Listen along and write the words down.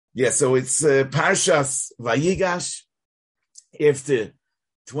Yeah, so it's Parshas Vayigash. After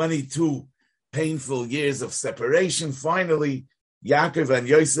 22 painful years of separation, finally, Yaakov and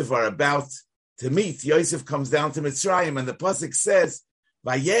Yosef are about to meet. Yosef comes down to Mitzrayim, and the pasuk says,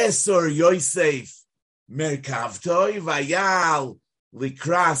 "Vayesor Yosef merkavtoi vayal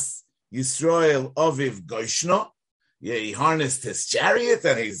likras Yisrael oviv goshno." Yeah, he harnessed his chariot,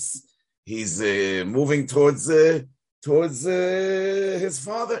 and he's moving towards his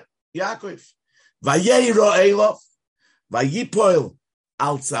father Yaakov. Vayero Elof, Vayipoil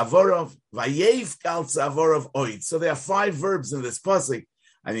al Tzavorov, Vayev al Tzavorov oid. So there are 5 verbs in this pasuk.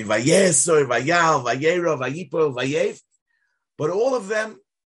 I mean, Vayesor, Vayal, Vayero, Vayipoil, Vayev. But all of them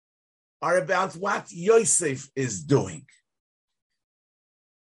are about what Yosef is doing.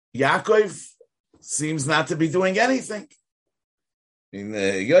 Yaakov seems not to be doing anything. I mean,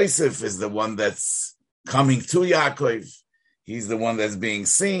 Yosef is the one that's coming to Yaakov. He's the one that's being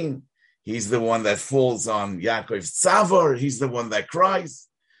seen. He's the one that falls on Yaakov's tzavor. He's the one that cries.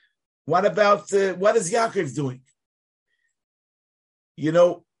 What about, what is Yaakov doing? You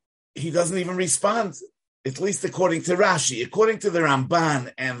know, he doesn't even respond, at least according to Rashi. According to the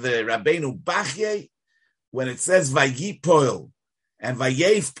Ramban and the Rabbeinu Bachye, when it says Vayipoil and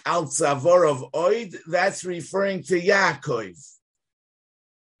Vayev al Tzavorov oid, that's referring to Yaakov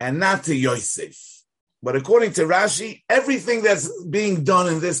and not to Yosef. But according to Rashi, everything that's being done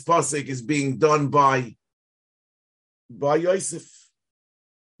in this pasuk is being done by Yosef.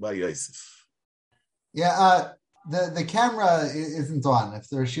 By Yosef. Yeah, the camera isn't on, if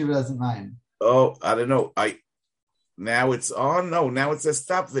the Rashiva doesn't mind. Oh, I don't know. Now it's on? No, now it says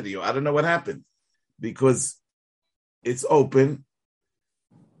stop video. I don't know what happened. Because it's open.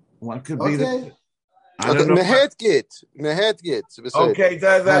 What could be the... I don't know. Mehetgit. Okay,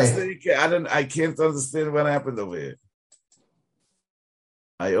 that's the... I can't understand what happened over here.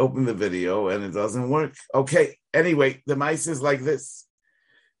 I opened the video and it doesn't work. Okay, anyway, the mice is like this.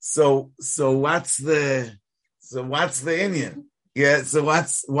 So what's the Indian? Yeah, so why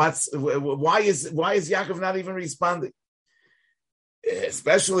is Yaakov not even responding?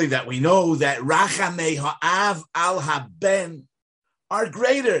 Especially that we know that Rachamei Ha'av al Haben are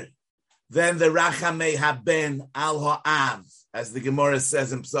greater than the Rachamei Haben al Ha'av, as the Gemara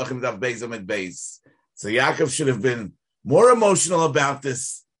says in Pesachim Daf Beis Amid Beis. So Yaakov should have been more emotional about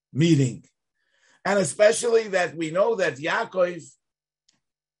this meeting, and especially that we know that Yaakov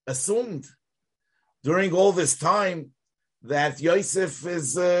assumed during all this time that Yosef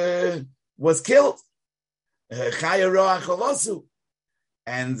was killed.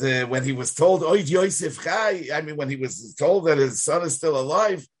 And when he was told, Oid Yosef Chai, I mean, when he was told that his son is still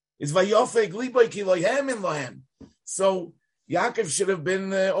alive, is Vayofeg Liboy Kilohem in Lohem. So Yaakov should have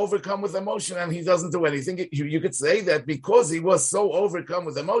been overcome with emotion, and he doesn't do anything. You could say that because he was so overcome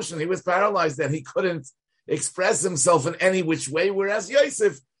with emotion, he was paralyzed that he couldn't express himself in any which way, whereas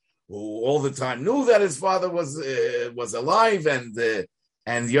Yosef, who all the time knew that his father was alive,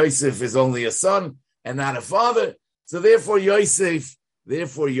 and Yosef is only a son and not a father, so therefore Yosef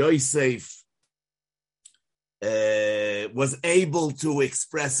was able to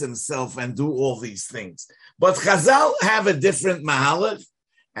express himself and do all these things. But Chazal have a different mahalach,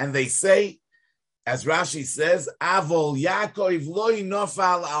 and they say, as Rashi says, Avol Yaakov loy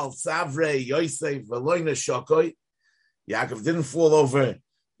nofal al savrei Yosef v'loy neshokoi. Yaakov didn't fall over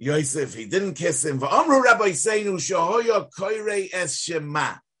Yosef, he didn't kiss him. V'amru Rabbi Seinu shahoya koirei es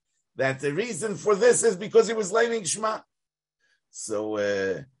shema. That the reason for this is because he was learning Shema. So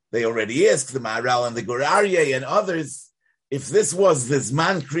they already asked the Maharal and the Gur Aryeh and others if this was the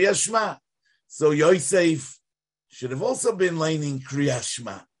Zman Kriya Shema. So Yosef should have also been learning Kriya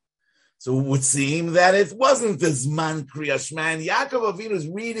Shema. So it would seem that it wasn't the Zman Kriya Shema. And Yaakov Avinu's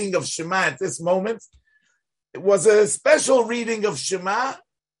reading of Shema at this moment, it was a special reading of Shema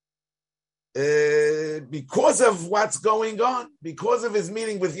because of what's going on, because of his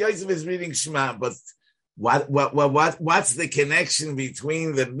meeting with Yosef, is reading Shema. But what's the connection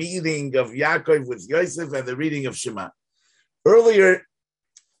between the meeting of Yaakov with Yosef and the reading of Shema? Earlier,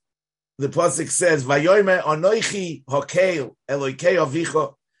 the pasuk says, "Vayomer anoichi hokel Elokei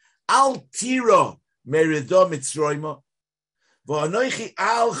avicha al tiro merido mitzroimo v'anoichi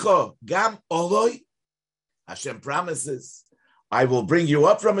alcha gam oloi." Hashem promises, I will bring you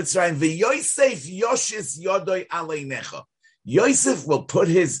up from Mitzrayim. V'Yosef yoshis yodoi aleinecha. Yosef will put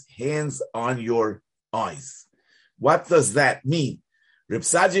his hands on your eyes. What does that mean? Reb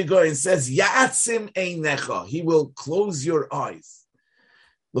Saadia Gaon says, Ya'atzim einecha. He will close your eyes.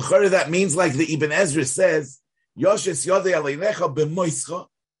 L'chara, that means, like the Ibn Ezra says, yoshis yodoi aleinecha b'moischa,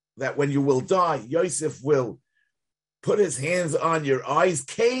 that when you will die, Yosef will put his hands on your eyes.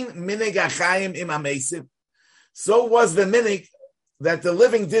 Kain minig achayim im amesim. So was the minig that the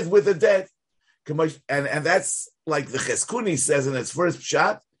living did with the dead. And that's like the Cheskuni says in its first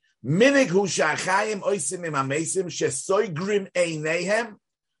pshat. Minig hu shachayim oisim im amesim shesoigrim einehem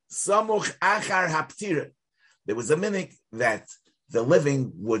samuch achar haptira. There was a minig that the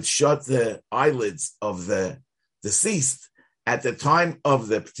living would shut the eyelids of the deceased at the time of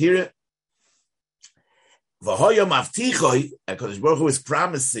the ptira. V'hoyo mavtichoi, HaKadosh Baruch Hu is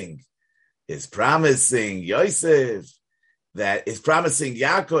promising Yosef, that is promising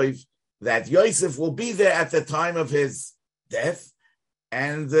Yaakov that Yosef will be there at the time of his death,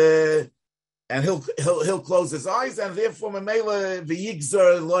 and he'll close his eyes, and therefore Memela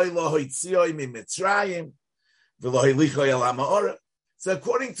v'yigzor loy lo hoitzioi mimitzrayim v'lo hilichoi el ha'ma'ora. So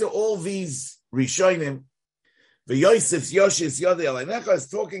according to all these Rishonim, the Yosef's Yoshis Yodei Alenecha is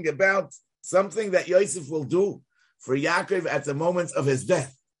talking about something that Yosef will do for Yaakov at the moment of his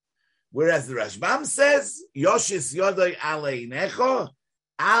death. Whereas the Rashbam says, Yoshis Yodei Alenecha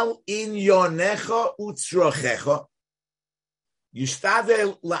al inyonecha utzrochecha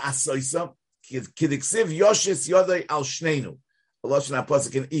yishtadel la'asoisa kidiksiv Yoshis Yodei al shneinu. Lashon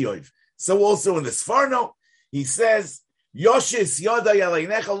HaPosuk in Iyov. So also in the Sforno, he says, Yoshis Yodai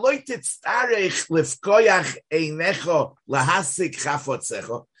Alenecha lo titzarech lifkoyach einecha lahasik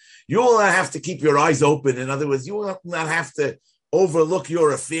chafotzecha. You will not have to keep your eyes open. In other words, you will not have to overlook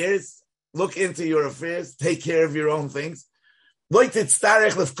your affairs, look into your affairs, take care of your own things. Lo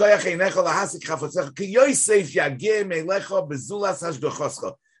titzarech lifkoyach einecha lahasik chafotzecha ki Yosef yageh meilecha bezulas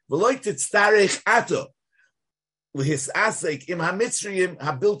hashgochoscha v'lo titzarech ato lihisasek im hamitzriyim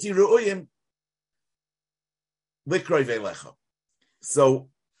habilti ru'uyim. So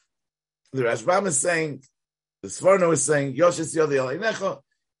the Rashbam is saying, the Sforno is saying, Yoshis Yodei Alenecha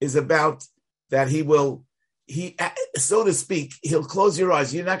is about that he, so to speak, he'll close your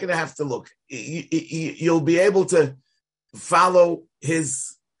eyes. You're not going to have to look. You'll be able to follow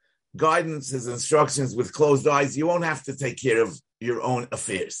his guidance, his instructions with closed eyes. You won't have to take care of your own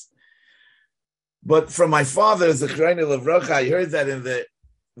affairs. But from my father, Zechreinu Levracha, I heard that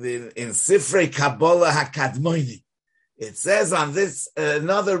in Sifrei Kabbalah HaKadmoini, it says on this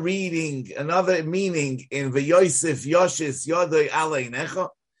another reading, another meaning in V'Yosef Yoshis Yodei Aleinecha.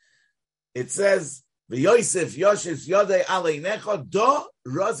 It says V'Yosef Yoshis Yodei Aleinecha Do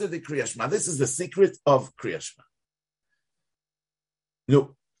Raza de Kriyashma. This is the secret of Kriyashma.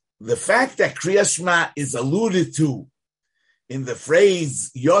 No, the fact that Kriyashma is alluded to in the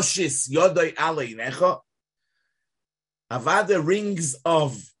phrase Yoshis Yodei Aleinecha, Avada rings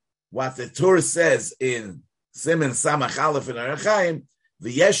of what the Torah says in Siman Samach Aleph in Arachaim,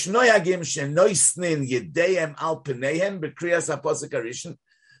 V'yesh noyagim shenoisnin yedeim al peneihem b'kriyas haposuk harishon,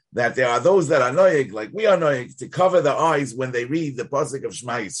 that there are those that are noyag, like we are noyag, to cover the eyes when they read the posuk of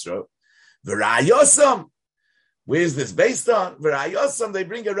Shema Yisrael. V'rayosam, where's this based on? V'rayosam, they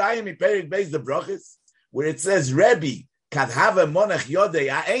bring a rayim iperik based the brachas, where it says Rebbe kad have monach yodei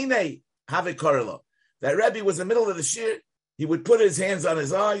ha'einei have korelo. That Rebbe was in the middle of the shir, he would put his hand on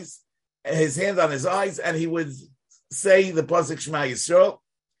his eyes, and he would say the pasuk Shema Yisrael.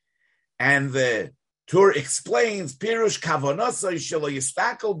 And the Torah explains Pirush Kavonasai Shelo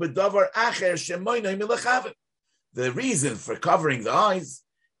Yistakel B'Davar Acher Shemoinoi Milachavim. The reason for covering the eyes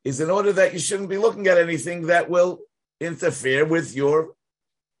is in order that you shouldn't be looking at anything that will interfere with your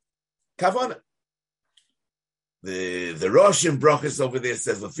kavanah. The Rosh in Brachas over there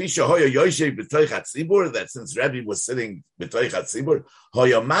says, "Lafisha hoya yoshe b'toichat tzibur." That since Rabbi was sitting b'toichat tzibur,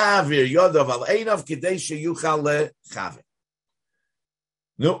 hoya ma'avir yodav al einav kidei sheyuchal lechavim.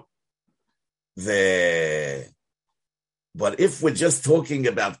 No, but if we're just talking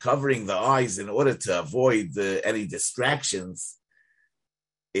about covering the eyes in order to avoid any distractions,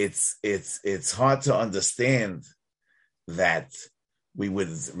 it's hard to understand that we would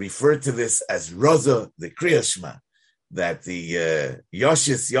refer to this as Roza, the Kriya Shema, that the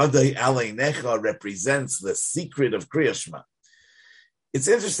Yoshis Yodei Aleinecha represents the secret of Kriya Shema. It's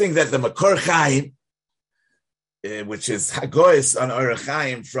interesting that the Makor Chaim, which is Hagoyis on Orach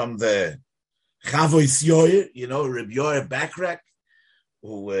Chaim from the Chavois Yoyer, Reb Yoyer Bakrak,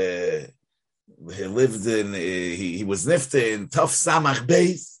 who he lived in, he was nifte in Tov Samach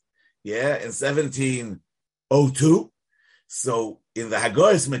Beis, in 1702. So in the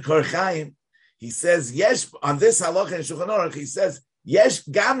Hagoyis Makor Chaim, he says, Yesh, on this halacha in Shulchan Aruch, he says, Yesh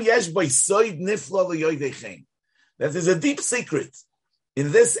gam yesh by soid nifla l'yoydeichein. That there's a deep secret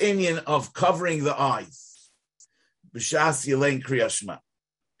in this inyan of covering the eyes. B'shas yilein kriya shema.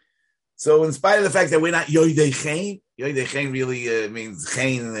 So in spite of the fact that we're not yoydeichein, Yoidei Chen really means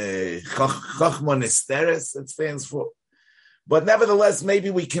Chen Chochma Nesteres, it stands for. But nevertheless,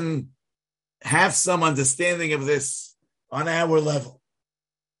 maybe we can have some understanding of this on our level.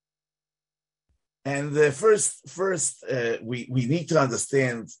 And first, we need to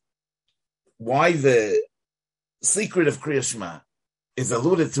understand why the secret of Kriya Shema is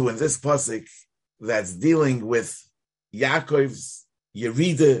alluded to in this pasuk that's dealing with Yaakov's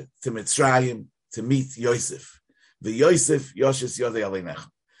Yerida to Mitzrayim to meet Yosef. The Yosef, Yoshes Yodei Alenecha.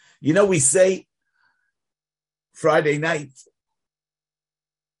 You know, we say Friday night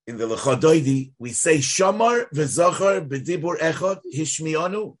in the Lechadoidi, we say Shamar v'Zachar b'dibur echad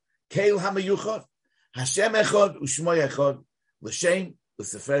hishmianu keil hamayuchad Hashem echad u'shmoy echad l'shem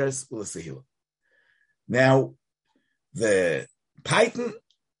l'seferes u'l'sehila. Now, the Python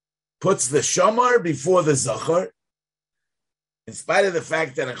puts the Shamar before the Zachar, in spite of the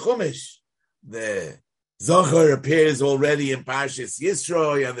fact that in Chumash, the Zachar appears already in Parshas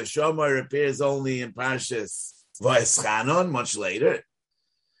Yisro, and the Shamar appears only in Parshas Vayeschanon, much later.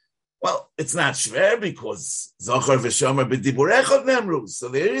 Well, it's not shver because Zachar v'Shamar b'dibur echad nemru, so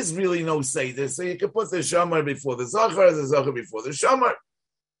there is really no seder. So you can put the Shamar before the Zachar before the Shamar.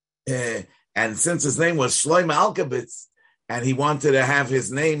 And since his name was Shlomo Alkabitz, and he wanted to have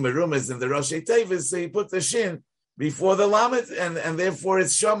his name merumas in the Rosh Tevis, so he put the Shin before the Lamed, and therefore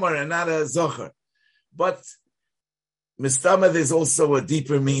it's Shamar and not a Zachar. But Mistama, there's also a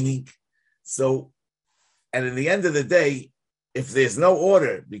deeper meaning. So, and in the end of the day, if there's no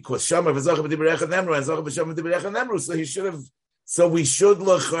order, because Shamar v'Zachar b'dibur echad nemru and Zachar b'Shamar b'dibur echad nemru, so we should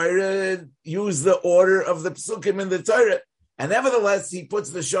l'chayra use the order of the psukim in the Torah. And nevertheless, he puts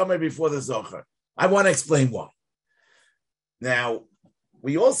the Shamar before the Zachar. I want to explain why. Now,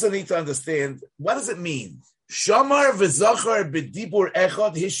 we also need to understand, what does it mean? Shamar v'Zachar b'dibur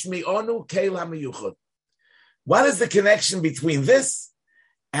echad hishmi'onu keil hamayuchad. What is the connection between this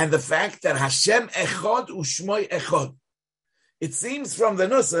and the fact that Hashem echad u'shmoy echad? It seems from the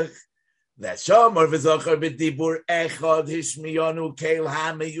Nusach that Shamar v'Zachar b'dibur echad hishmi'onu keil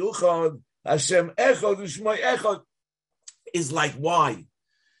hamayuchad Hashem echad u'shmoy echad is like why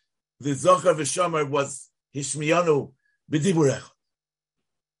the Zachar v'Shamar was hishmi'onu b'dibur echad.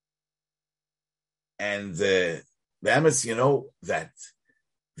 And the Amos, you know, that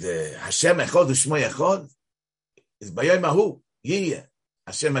the Hashem echad u'shmoy echad is Bayom Ahu, Yiyeh,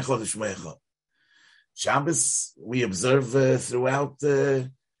 Hashem echad u'shmoy echad. Shabbos, we observe throughout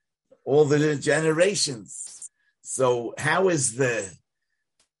all the generations. So how is the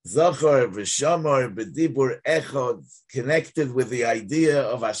Zachar v'Shamar b'dibur echad connected with the idea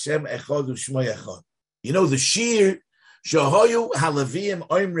of Hashem echad u'shmoy echad? You know, the shir Shahoyu halavim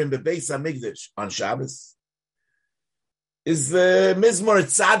oimrim bebeis hamikdash on Shabbos is the Mizmor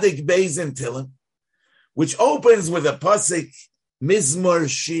Tzadik Beis in Tilim, which opens with a pasuk Mizmor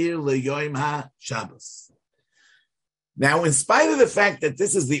Shir LeYom HaShabbos. Now, in spite of the fact that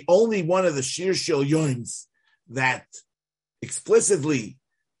this is the only one of the Shir Shel Yoms that explicitly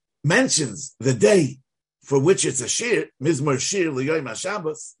mentions the day for which it's a Shir, Mizmor Shir LeYom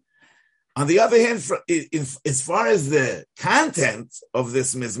HaShabbos, on the other hand, as far as the content of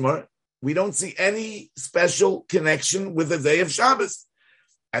this Mizmor, we don't see any special connection with the day of Shabbos.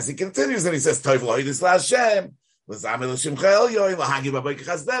 As he continues, and he says, Tov lo'idus la'Hashem,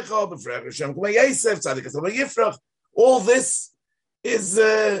 all this is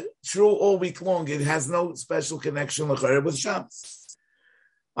true all week long. It has no special connection with Shabbos.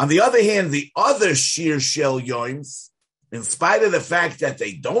 On the other hand, the other Shir Shel Yoms, in spite of the fact that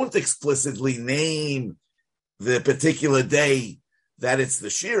they don't explicitly name the particular day that it's the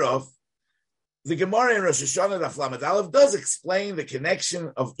Shir of, the Gemara in Rosh Hashanah Daf Lamed Aleph does explain the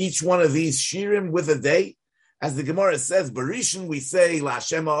connection of each one of these Shirim with a day. As the Gemara says, Barishan we say, La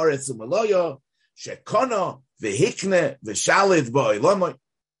Hashem ha'aretz u'maloyo, Shekona v'hikne v'shalid ba'olamai.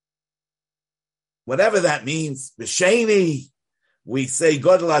 Whatever that means. B'sheni, we say,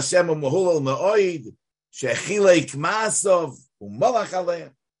 Godel Hashem u'mahulal ma'oid, Shechilek Masov Umalach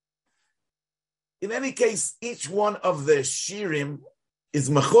Aleim. In any case, each one of the Shirim is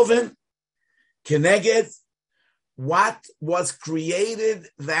Mechuven, Keneged, what was created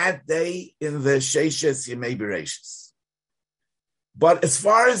that day in the Sheishes Yemei Bereishis. But as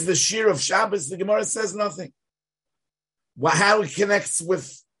far as the Shir of Shabbos, the Gemara says nothing. How it connects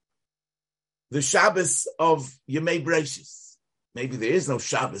with the Shabbos of Yemei Bereishis. Maybe there is no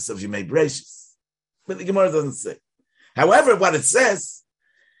Shabbos of Yemei Bereishis. But the Gemara doesn't say. However, what it says,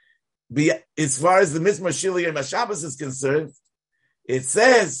 as far as the Mizmor Shir L'Yom HaShabbos is concerned, it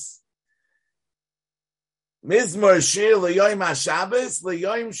says, Mizmor Shir L'Yom HaShabbos,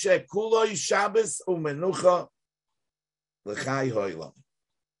 L'Yom Shekuloi Shabbos U'Menucha l'chai ho'olam.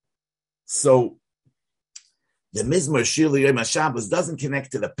 So the Mizmor Shir L'Yom HaShabbos doesn't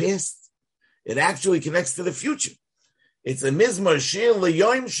connect to the past. It actually connects to the future. It's a Mizmor Shir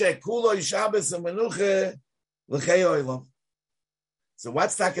L'Yom Shekuloi Shabbos U'Menucha L'chei ho'olam. So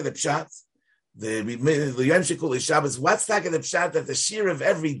what's taka the pshat? The L'Yom Shekuloi Shabbos. What's taka the pshat that the shir of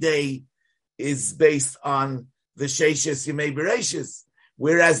every day is based on the Sheishes Yemei Bereishis,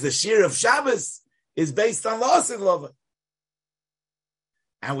 whereas the shir of Shabbos is based on La'asid Lova.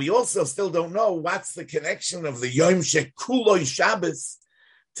 And we also still don't know what's the connection of the Yom Shekuloi Shabbos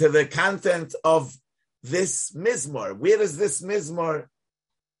to the content of this Mizmor. Where does this Mizmor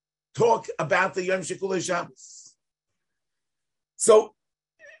talk about the Yom Shekuloi Shabbos? So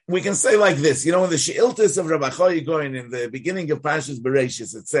we can say like this, in the She'iltis of Rabbi Choy Goyen in the beginning of Parshas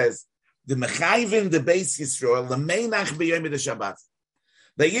Bereshis, it says, the Mechayvin, the Beis Yisrael, the Meinach b'Yom Shabbat.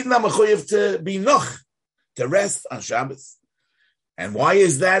 The Yidna Mechuyev to be noch, to rest on Shabbos. And why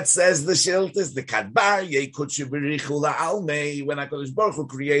is that, says the Shiltis, the Kadbar, Yekutshu B'richu La'almei, when HaKadosh Baruch Hu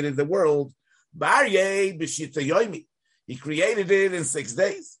created the world, Bar Yeh B'shita Yomi. He created it in 6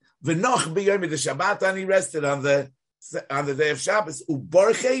 days. V'noch b'Yom Shabbat, and he rested on the day of Shabbos.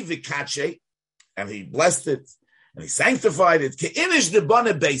 U'borchei v'katshe, and he blessed it, and he sanctified it. Ke'inish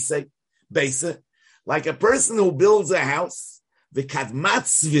debana Beisa, like a person who builds a house, the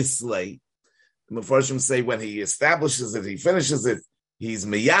kadmatz vislei. The Mefarshim say when he establishes it, he finishes it, he's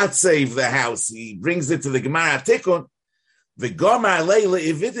meyatsev the house, he brings it to the Gemara Tikun, the Gomar Leila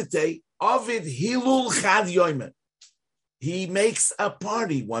Ividite, Ovid Hilul Chad Yoime. He makes a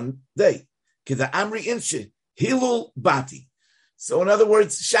party one day. Kida Amri Inshe, Hilul Bati. So in other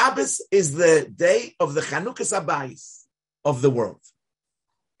words, Shabbos is the day of the Chanukas Abayis of the world.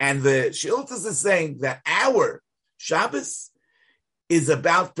 And the Shiltas is saying that our Shabbos is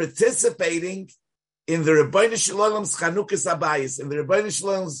about participating in the Rebbeinu Shalom's Chanukas Abayis, in the Rebbeinu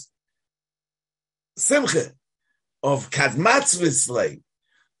Shalom's Simcha of Kadmatz V'Slei,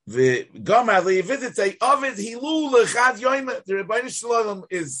 the Gomar Le'Vidite, Ovid Hilul L'Chad Yoime. The Rebbeinu Shalom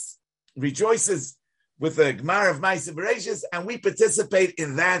rejoices with the Gemara of Ma'aseh Bereishis, and we participate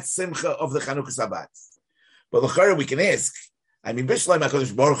in that Simcha of the Chanukas Abayis. But l'chara we can ask, B'Shalom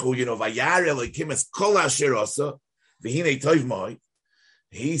HaKadosh Baruch Hu, Vayar Elokim es kol asher asa, v'hinei tov moi.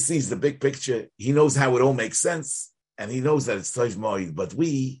 He sees the big picture. He knows how it all makes sense, and he knows that it's tov moi. But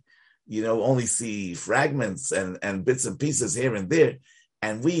we, only see fragments and bits and pieces here and there,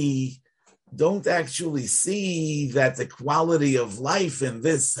 and we don't actually see that the quality of life in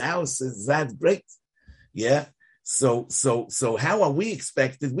this house is that great. Yeah. So how are we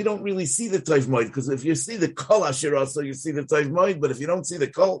expected? We don't really see the Tov Moed, because if you see the Kol Asher also, you see the Tov Moed, but if you don't see the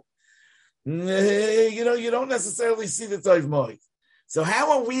Kol, you don't necessarily see the Tov Moed. So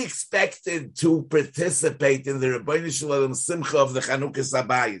how are we expected to participate in the Rebbeinu Shalom Simcha of the Chanukas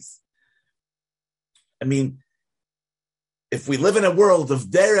Abayis? If we live in a world of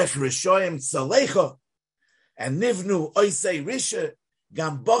Derech Rishoyim Tzalecha and Nivnu Oisei Risha,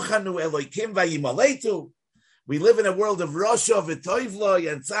 Gam Bochanu Eloikim Vayimaletu, we live in a world of Rosha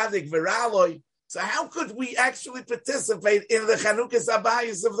V'Toivloi and Tzadik V'Raloi. So how could we actually participate in the Chanukas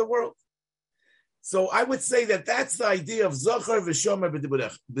Abayis of the world? So I would say that that's the idea of Zochar V'Shomer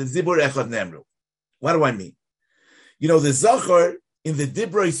B'Zibur Echad Nemru. What do I mean? The Zochar in the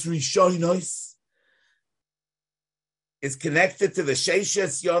Dibros Rishonos is connected to the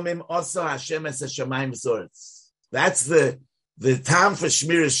Sheishes Yomim Osa Hashem Es Hashemayim V'Zoretz. That's the time for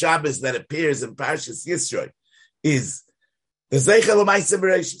Shmiras Shabbos that appears in Parshas Yisro. Is the Zeichel L'Maaseh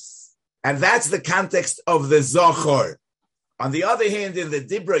Bereishis. And that's the context of the Zochar. On the other hand, in the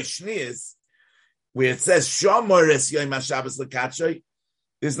Dibrei Shnias, where it says Shomor Es Yom HaShabbos L'Katshoy,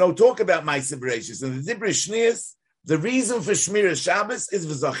 there's no talk about Maaseh Bereishis. In the Dibrei Shnias, the reason for Shmiras Shabbos is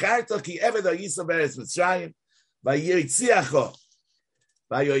V'Zacharta Ki Eved HaYisrael Be'eretz Mitzrayim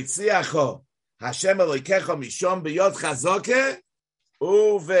V'Yoitziacho Hashem Elokecha Mishom B'Yod Chazokeh So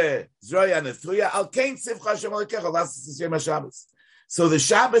the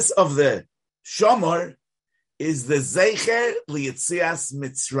Shabbos of the Shomor is the Zeicher Lietzias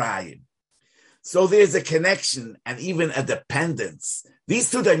Mitzrayim. So there's a connection and even a dependence. These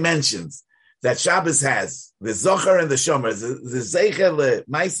two dimensions that Shabbos has, the Zochar and the Shomor, the Zeicher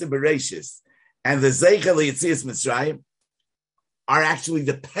L'Maaseh Bereishis and the Zeicher Lietzias Mitzrayim, are actually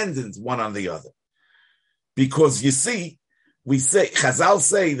dependent one on the other. Because you see, Chazal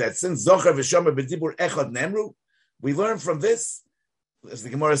say that since Zochar v'Shomer b'Dibur Echad Nemru, we learn from this, as the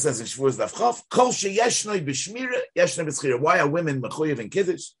Gemara says in Shavuos Daf Chof, Kol sheyeshnoi b'Shmira, yeshnoi b'Schira. Why are women mechuyev in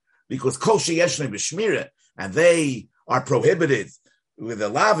Kiddush? Because Kol sheyeshnoi b'Shmira, and they are prohibited with the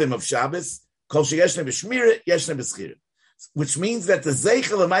lavim of Shabbos. Kol sheyeshnoi b'Shmira, yeshnoi b'Schira. which means that the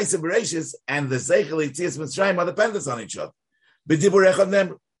Zeichel of Maisa Bereshis and the Zeichel of Yetzias Mitzrayim are dependent on each other. B'dibur echad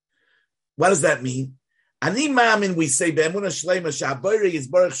nemru. What does that mean? Ani ma'amin, we say, be'emunah shleima, she'haboirei is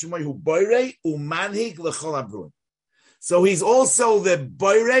Baruch Shemoy hu boirei u'manhig l'chol habruim. So he's also the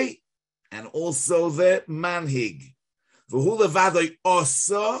boirei and also the manhig. V'hu levadoi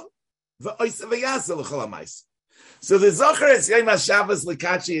osa v'oisa v'yasa l'chol ha'mais. So the Zohar es Yom HaShabbos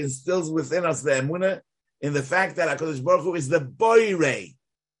Likachi instills within us the emunah in the fact that HaKadosh Baruch Hu is the boirei.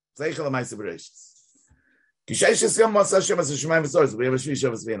 Zeichel ha'maisa bereshis. The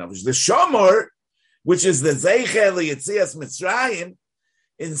Shomor, which is the Zeichel Yetzias Mitzrayim,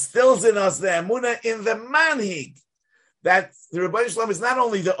 instills in us the emunah in the manhig, that the Rebbeinu Shalom is not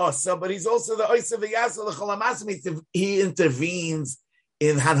only the Osa, but he's also the Oisa v'Yasa l'chol ha'masim. He intervenes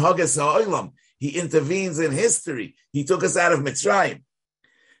in Hanhogas ha'olam. He intervenes in history. He took us out of Mitzrayim.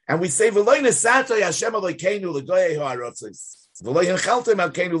 And we say, V'loi nesato Hashem Elokeinu l'goyei ha'arotzos. V'loi henchaltem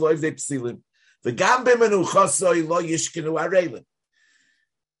Elokeinu lo'ivdei psilim. V'gam b'menuchosoi lo yishkenu areilim.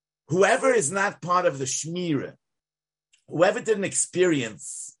 Whoever is not part of the Shmira, whoever didn't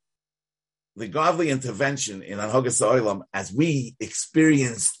experience the godly intervention in Hanhogas ha'olam as we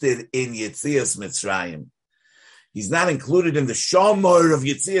experienced it in Yetzias Mitzrayim, he's not included in the Shomor of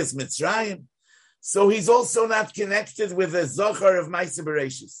Yetzias Mitzrayim. So he's also not connected with the Zohar of Maisa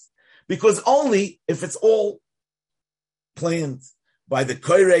Bereshis. Because only if it's all planned by the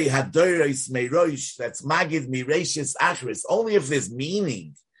Koirei Hadoros Meirosh, that's Magid Mireshis Achris, only if there's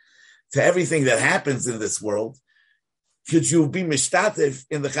meaning to everything that happens in this world, could you be mishtatev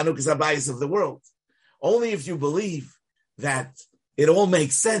in the Chanukas Habayis of the world. Only if you believe that it all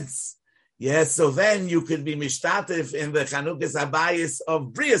makes sense. Yes, so then you could be mishtatev in the Chanukas Habayis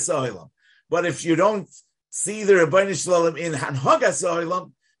of Brias Olam. But if you don't see the Rebbeinu Shalom in Hanhogas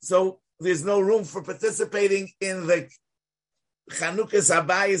Olam, so there's no room for participating in the Chanukas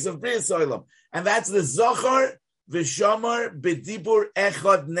Habayis of Brias Olam. And that's the Zohar v'Shomar b'dibur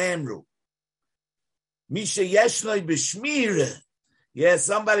echad nemru. Misha yeshnoi b'shmira. Yes,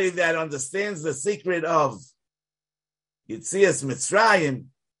 somebody that understands the secret of Yetzias Mitzrayim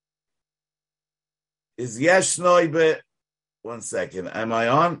is yeshnoi be. One second, am I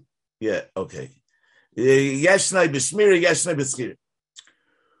on? Yeah, okay. Yeshnoi b'shmira, yeshnoi b'schira.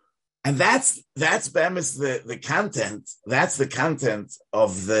 And that's bemis the content. That's the content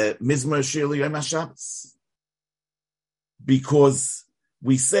of the Mizmor Shir L'Yom HaShabbos. Because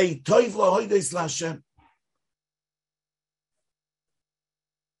we say Toiv L'Hoides L'Hashem,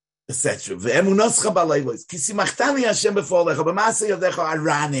 etc. Ve'emunoscha b'leilos ki simachtani Hashem b'folecha b'masei yodecha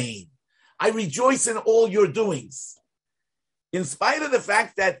aranein. I rejoice in all your doings, in spite of the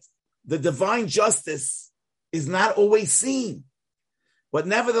fact that the divine justice is not always seen. But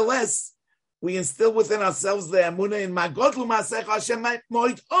nevertheless, we instill within ourselves the emunah in Magodlu Masecha Hashem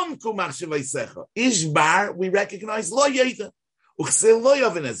Moed Omku Machshaveisecha. Ishbar, we recognize Lo Yeda, Uchsil Lo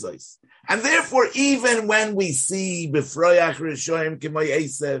Yavin Ezois. And therefore, even when we see Befroyach Rishoim K'moy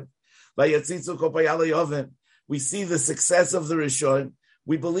Esev, Vayatzitzu Kopayale Yoven, we see the success of the Rishoim,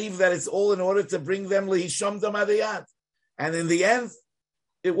 we believe that it's all in order to bring them Lihishom Dam Adiyad. And in the end,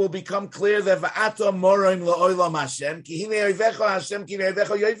 it will become clear that Va'ato Moroim La'olam Hashem, Ki Hine Oivecha Hashem, Ki Hine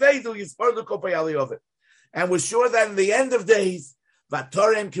Oivecha Yoivedu, Yispordu Kopayali Yovet. And we're sure that in the end of days,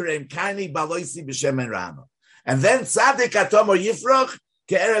 Vatorem Kirem Kani Baloisi B'Shem and Rama. And then Tzadik Atomo Yifroch,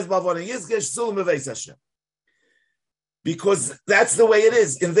 Ke'erez Bavon Yizgesh, Sulam Beveis Hashem. Because that's the way it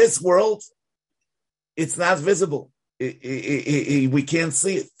is. In this world, it's not visible. We can't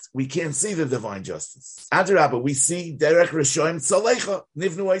see it. We can't see the divine justice. Adarabba, we see Derech Rishoim Tzalecha,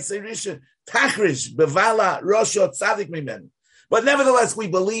 Nivnu Eisei Risha, Tachrish, Bevala, Rosho, Tzadik Mimen. But nevertheless, we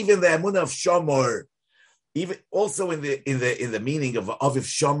believe in the emunah of Shomor, even also in the meaning of Aviv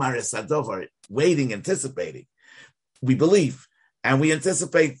Shomar Esadovar, waiting, anticipating. We believe, and we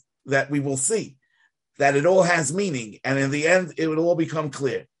anticipate that we will see that it all has meaning, and in the end, it will all become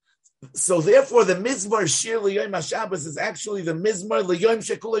clear. So therefore, the Mizmor Shir L'Yom HaShabbos is actually the Mizmor L'Yom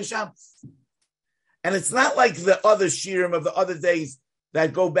Shekulei Shabbos. And it's not like the other Shirim of the other days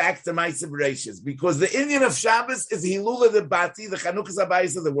that go back to Maisa Bereshis, because the Indian of Shabbos is Hilula the Bati, the Chanukas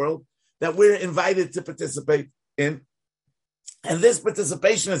Habayis of the world, that we're invited to participate in. And this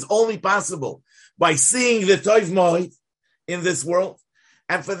participation is only possible by seeing the Toiv Moed in this world.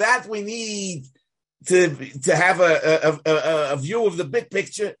 And for that, we need to have a view of the big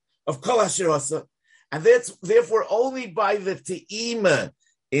picture of Kol Asher, and that's therefore only by the Te'ima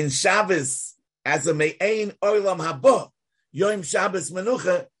in Shabbos as a Me'ein Olam Haba, Yom Shabbos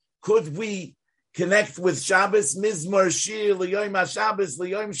Menucha, could we connect with Shabbos Mizmor Shir L'Yom HaShabbos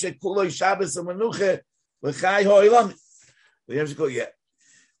L'Yom Shekuloi Shabbos Menucha L'Chai Ha'olam. Yeah.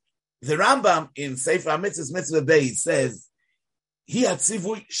 The Rambam in Sefer HaMitzvos, Mitzvah Beis says, Hi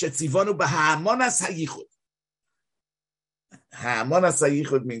hatzivui shetzivonu b'ha'amonas hayichud. Ha'amonas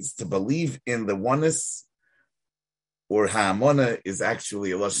hayichud means to believe in the oneness, or ha'amona is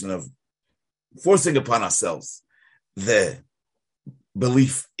actually a lashon of forcing upon ourselves the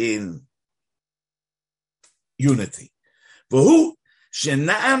belief in unity. V'hu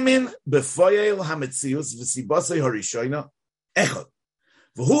shena'amin b'foyel ha'metzius v'sibosei harishoyna echad.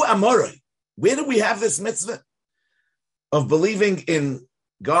 V'hu amoroi. Where do we have this mitzvah of believing in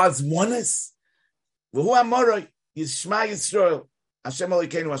God's oneness? V'hu amoroi Yishma Yisrael Hashem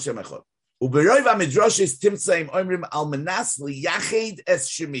Elokeinu Hashem Echad. Uberov ha'midrashis timtzaim omrim al menas liyached es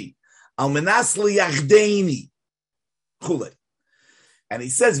shemi al menas liyachdeini chulei. And he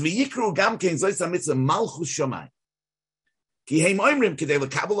says v'yikru gam kein zois ha'mitzvah malchus shamayim ki heim omrim kedei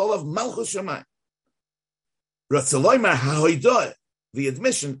lekabel olav malchus shamayim. Ratzaloymar ha'hoidoh, the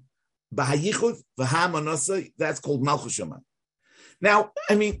admission b'hayichud v'ha'amonasai, that's called malchus shamayim. Now,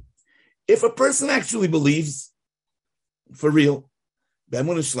 I mean, if a person actually believes for real,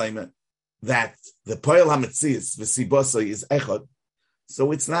 b'emunah shleima, that the poel hametzius v'sibosai is echad,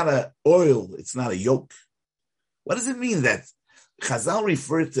 so it's not a oil, it's not a yoke. What does it mean that Chazal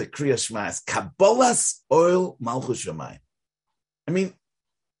referred to Kriya Shema as Kabbalas oil malchus shamayim? I mean,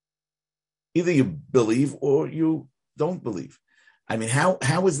 either you believe or you don't believe. I mean, how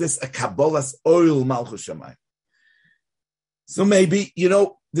is this a Kabbalas oil malchus shamayim? So maybe,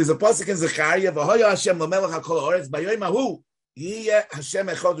 there's a pasuk in Zechariah, V'hoya Hashem l'melech hakol ha'oretz, b'yoyim hahu, yiyeh Hashem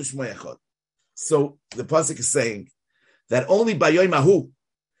echad u'shmo echad. So the pasuk is saying that only b'yoyim hahu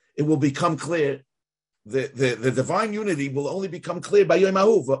it will become clear, the divine unity will only become clear b'yoyim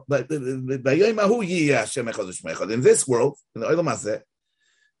hahu. But b'yoyim hahu yiyeh Hashem echad u'shmo echad. In this world, in the olam hazeh,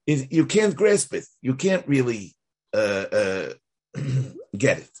 you can't grasp it. You can't really get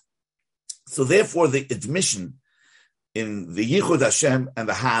it. So therefore, the admission in the Yichud Hashem and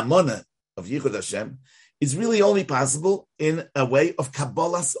the Ha'amona of Yichud Hashem is really only possible in a way of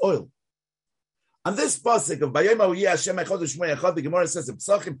Kabbalas oil. On this pasuk of Bayom Ha'uyeh Hashem Echad U'Shmo Echad, the Gemara says in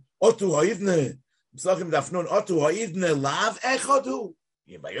Psachim, Otu Ha'idne, Psachim Dafnun, Otu Ha'idne Lav Echadu.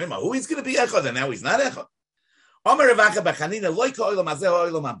 Bayom Ha'u is going to be Echad, and now he's not Echad. Omer Revacha B'Chanina, Loika Oilam Hazeh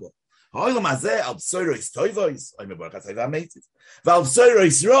Ha'oilam Habo. Ha'oilam Hazeh Al B'Soirois Toivois, Oimer Baruch HaToiv HaMeitiv. V'Al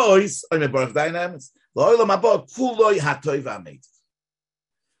B'Soirois Rois, Oimer Baruch Dainamis. Now,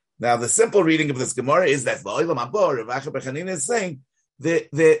 the simple reading of this Gemara is that Rav Acha B'Chanina is saying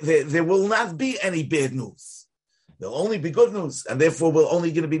there will not be any bad news. There'll only be good news, and therefore we're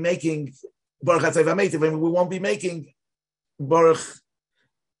only going to be making Baruch HaToiv HaMeitiv, and we won't be making Baruch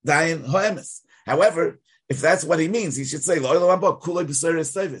Dayan Ha'emes. However, if that's what he means, he should say Lo'olam Haba Kulei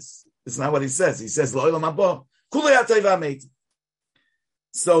B'Soiros Toivos. It's not what he says. He says Lo'olam Haba Kulei HaToiv HaMeitiv.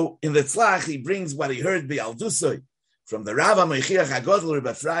 So in the Tzlach, he brings what he heard by Aldusoi from the Rav HaMeichiach HaGodl Reb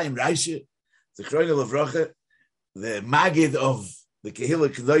Ephraim Raishe, the Chroinel of Rocha, the Magid of the Kehillah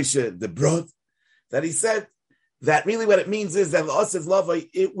Kedosha, the Brod, that he said that really what it means is that L'Osiv Lavai,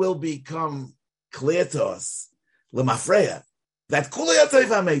 it will become clear to us, L'Mafreya, that Kulei HaToiv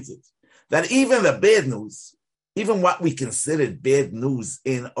HaMeitiv, that even the bad news, even what we considered bad news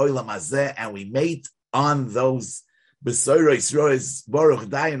in Olam Hazeh, and we made on those B'Soiros Rois Baruch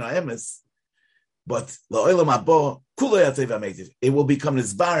Dayan Ha'emes, but La'olam Haba Kulei HaToiv HaMeitiv, it will become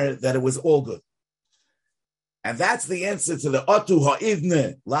Nizbar that it was all good. And that's the answer to the Otu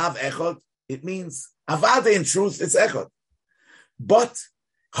Ha'idne Lav Echad. It means Avada, in truth, it's Echad. But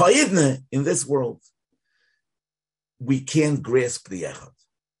Ha'idne, in this world, we can't grasp the Echad.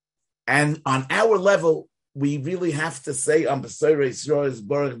 And on our level, we really have to say on B'Soiros Rois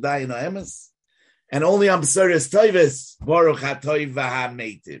Baruch Dayan Ha'emes, and only on B'Soiros Toivos, Baruch HaToiv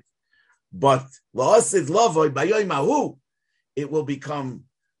HaMeitiv. But La'asid Lavoi Bayoim Hahu, it will become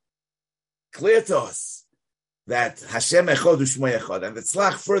clear to us that Hashem Echad U'Shmo Echad. And the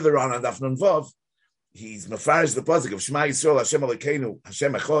Tzlach further on Daf Nun Vav, he's mefarish the pasuk of Shema Yisrael Hashem Elokeinu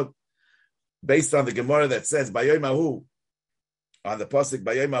Hashem Echad, based on the Gemara that says Bayoim Hahu, on the pasuk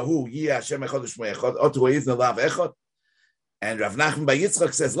Bayoim Hahu Yiyeh Hashem Echad U'Shmo Echad Otu Ha'idne Lav Echad. And Rav Nachman Bar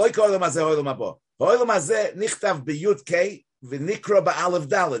Yitzchak says, Lo Olam Hazeh Olam Haba. Olam Hazeh nichtav b'Yud Kei v'nikra b'Aleph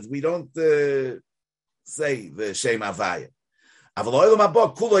Daled. We don't say the Shem Havaya. Aval Olam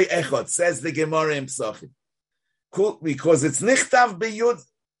Haba Kuloi Echad, says the Gemara in Psachim. Because it's nichtav b'Yud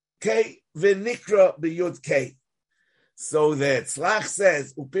Kei v'nikra b'Yud Kei. So the Tzlach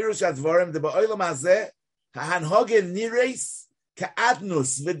says, Upirush Advarim de b'Olam Hazeh ha'hanhoge nireis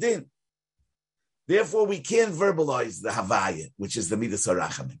ka'adnus v'din. Therefore, we can't verbalize the Havaya, which is the Midas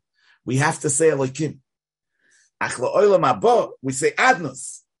HaRachamim. We have to say Elokim. Achla oilam haba, we say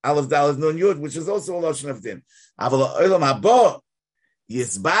adnos, aleph daled nun yud, which is also a lashon of din. Aval oilam haba,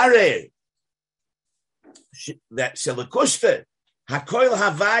 yisbarer, that shelekushte, hakoil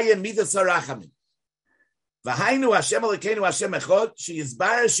havaya midas harachamim. V'hainu Hashem Elokeinu Hashem Echad,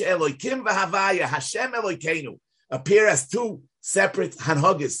 sheyisbarer she'elokim v'havaya Hashem Elokeinu appear as two separate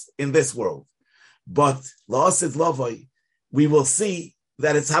hanhagis in this world. But la'asid lavoi, we will see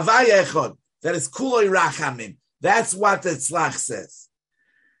that it's havaya echad, that it's kuloi rachamim. That's what the tzlach says.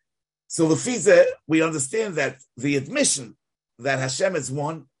 So lefize, we understand that the admission that Hashem is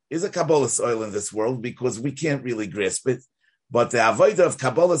one is a Kabbalah's oil in this world because we can't really grasp it. But the avodah of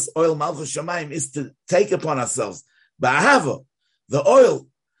Kabbalah's oil Malchus Shamayim is to take upon ourselves ba'ahava, the oil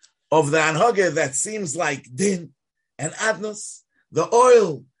of the anhaga that seems like din and adnos, the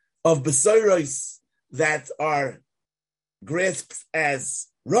oil of besoros that are grasped as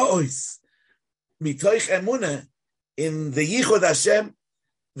ro'os, mitoich emunah, in the Yichud Hashem,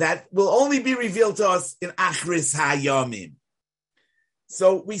 that will only be revealed to us in Achris HaYamim.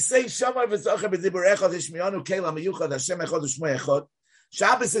 So we say, Shamar v'zocher b'dibur echad ishmianu kelam miyuchad Hashem echad u'shmo echad.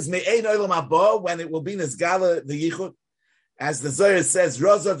 Shabbos is me'ein olam haba, when it will be Nizgala the Yichud. As the Zohar says,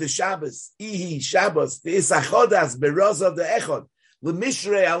 Roza the Shabbos, Ihi Shabbos, the Isachodas beRoza the Echad,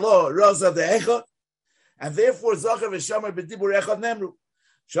 L'mishrei alo Roza the Echad. And therefore, Zocher v'shamar b'dibur echad nemru.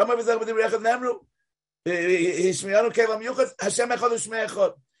 Shamar v'zocher b'dibur echad nemru. Because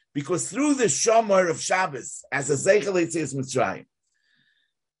through the Shamar of Shabbos, as a Zeichel Yetzias Mitzrayim,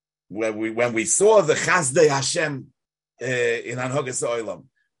 when we saw the Chazdei Hashem in Anhogas Oilam,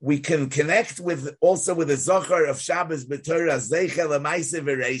 we can connect with also with the Zohar of Shabbos B'Torah Zeichel Amaise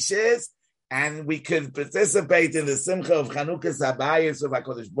V'Reishes, and we can participate in the Simcha of Chanukas Habayis of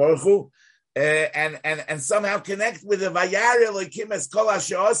HaKadosh Baruch Hu, and somehow connect with the Vayar Elokim Es Kol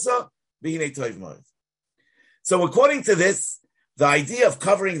HaShe'osa B'Hinei Tov Moed. So according to this, the idea of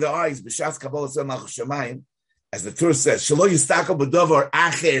covering the eyes, b'shas Kabbalah Malchus Shamayim, as the Torah says, shelo yistakel b'davar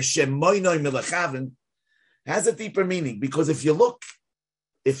acher shemoinoi milachaven, has a deeper meaning. Because if you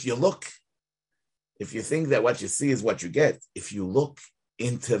think that what you see is what you get, if you look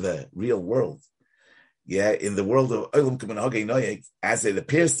into the real world, in the world of Olam Kuman Hagei Noyeg, as it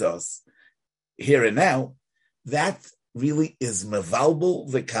appears to us here and now, that really is mevalbul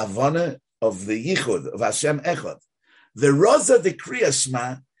the kavana of the Yichud, of Hashem Echad. The Roza de Kriya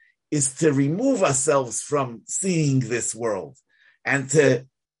Shema is to remove ourselves from seeing this world and to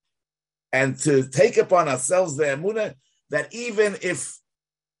take upon ourselves the emunah that even if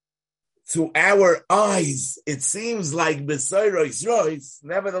to our eyes it seems like Besoros Rois,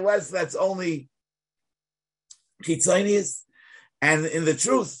 nevertheless that's only Chitzonius, and in the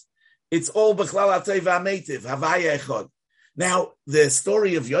truth it's all B'chlal HaTov HaMeitiv, Havaya Echad. Now the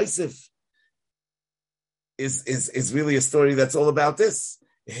story of Yosef is really a story that's all about this.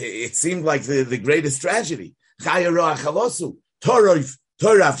 It seemed like the greatest tragedy. But in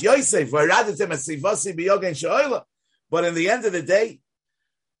the end of the day,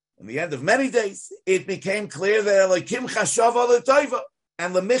 in the end of many days, it became clear that Elokim chashav al toiva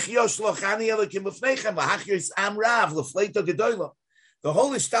and lemichyos shlochani Elokim lefneichem lahachyos am rav lefleito gedola. The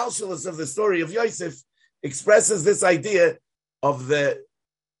whole ishtalshalos of the story of Yosef expresses this idea of the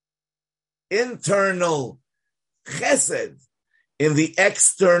internal chesed in the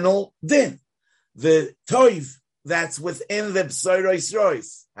external din, the toiv that's within the b'soros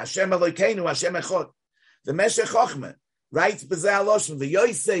rois. Hashem Elokeinu, Hashem Echad. The Meshech Chochmah writes b'zeh aloshim the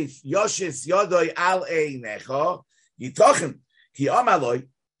Yosef Yoshis Yodoi al Einecha Yitochen Ki Amaloi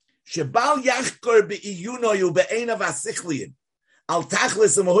Shebal Yachkor be'iyunoyu be'einav asichliyin al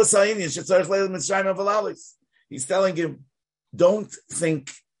tachlis u'mahus ha'inyan shetzorich leil mitzrayim avalalis. He's telling him, don't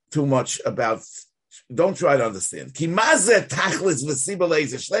think too much about. Don't try to understand. Don't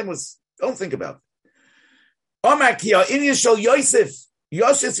think about it. Omar ki ha'inyan shel Yosef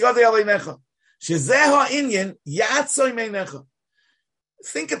Yoshis Yodei al Einecha shezeh ha'inyan yatzoy meinecha.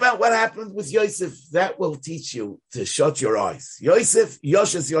 Think about what happened with Yosef. That will teach you to shut your eyes. Yosef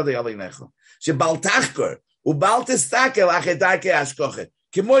Yoshis Yodei al Einecha shebal tachkor ubal testakel achedarke ashkochet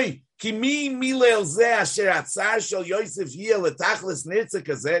kimoi kimi milel zeh asher atzar shel Yosef yeh letachlis nirtze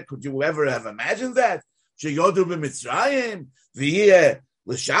kazeh. Could you ever have imagined that? Sheyodu b'Mitzrayim v'yeh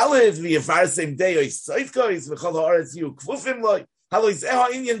l'shalev v'yefarsem deyo yisoifkois v'chol ha'aretz yu kfufim loy halo zeh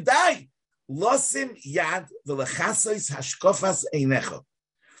ha'inyan dai losim yad v'lechasois hashkofas einecha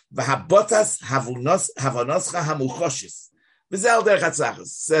v'habotas havonoscha hamuchoshis v'zel derech hatzachos,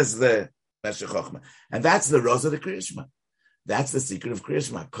 says the Meshech Chochmah. And that's the Roza de Kriya Shema. That's the secret of Kriya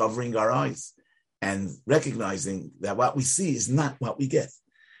Shema, covering our eyes and recognizing that what we see is not what we get.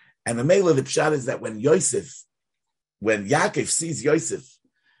 And the Mela, the Pshat is that when Yosef when Yaakov sees Yosef,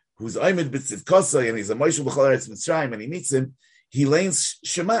 who's Oymed B'Tzivkosai, and he's a Moshe B'chol Eretz Mitzrayim, and he meets him, he lanes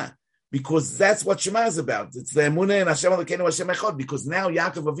Shema, because that's what Shema is about. It's the Emunah and Hashem Elokeinu Hashem Echad, because now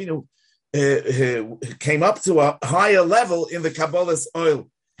Yaakov Avinu came up to a higher level in the Kabbalah's oil,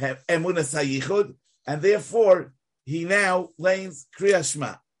 Emunah Sayichud, and therefore he now lanes Kriya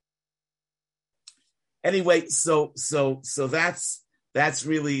Shema. Anyway, so that's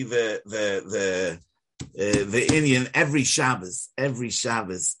really the Indian. Every Shabbos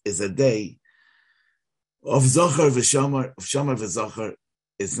is a day of Zohar v'Shomer, of Shomer v'Zohar.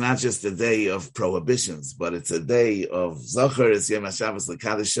 It's not just a day of prohibitions, but it's a day of Zohar. It's Yom HaShabbos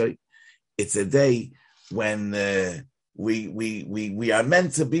l'Kadashai. It's a day when we are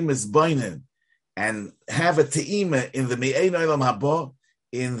meant to be misboinen and have a te'ima in the Me'ein Olam Haba,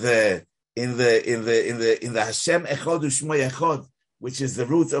 in the Hashem Echad U'Shmo Echad, which is the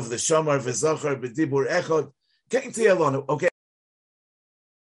root of the Shomer v'Zohar b'Dibur Echad. Okay.